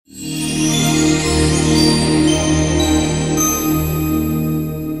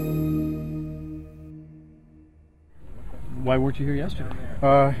Why weren't you here yesterday?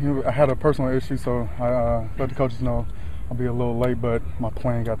 I had a personal issue, so I let the coaches know I'll be a little late, but my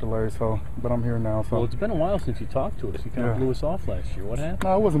plane got delayed. But I'm here now. So. Well, it's been a while since you talked to us. You kind of blew us off last year. What happened? No,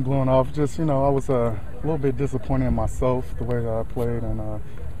 I wasn't blowing off. Just I was a little bit disappointed in myself the way that I played, and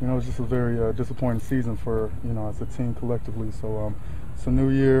it was just a very disappointing season for as a team collectively. So it's a new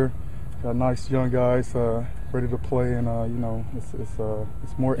year. Got nice young guys ready to play, and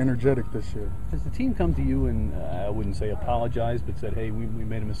it's more energetic this year. Has the team come to you and I wouldn't say apologize, but said, "Hey, we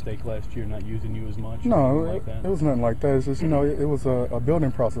made a mistake last year, not using you as much"? No, it was nothing like that. It's just it was a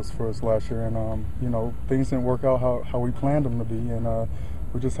building process for us last year, and things didn't work out how we planned them to be, and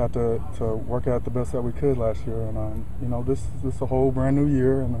we just had to work out the best that we could last year, and this is a whole brand new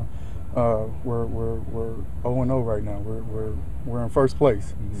year, and we're 0-0 right now. We're in first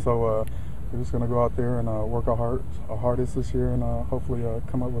place, so we're just going to go out there and work our hardest this year, and hopefully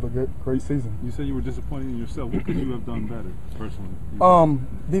come up with a great season. You said you were disappointed in yourself. What could you have done better, personally?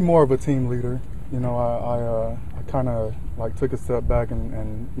 Be more of a team leader. I kind of took a step back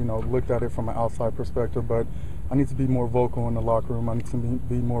and looked at it from an outside perspective, but I need to be more vocal in the locker room. I need to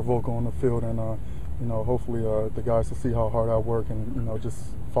be more vocal on the field, and hopefully the guys will see how hard I work and just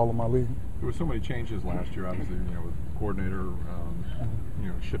follow my lead. There were so many changes last year, obviously, with the coordinator,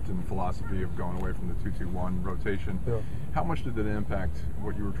 shifting philosophy of going away from the 2-2-1 rotation. Yeah. How much did that impact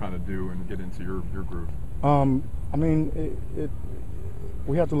what you were trying to do and get into your groove?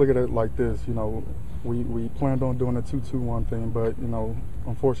 We have to look at it like this. We planned on doing a 2-2-1 thing, but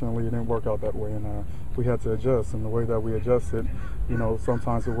unfortunately, it didn't work out that way, and we had to adjust. And the way that we adjusted,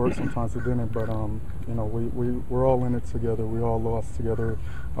 sometimes it worked, sometimes it didn't. But we're all in it together. We all lost together,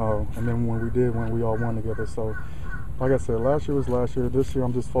 and then when we did win, we all won together. So, like I said, last year was last year. This year,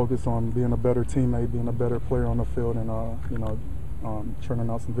 I'm just focused on being a better teammate, being a better player on the field, and churning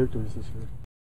out some victories this year.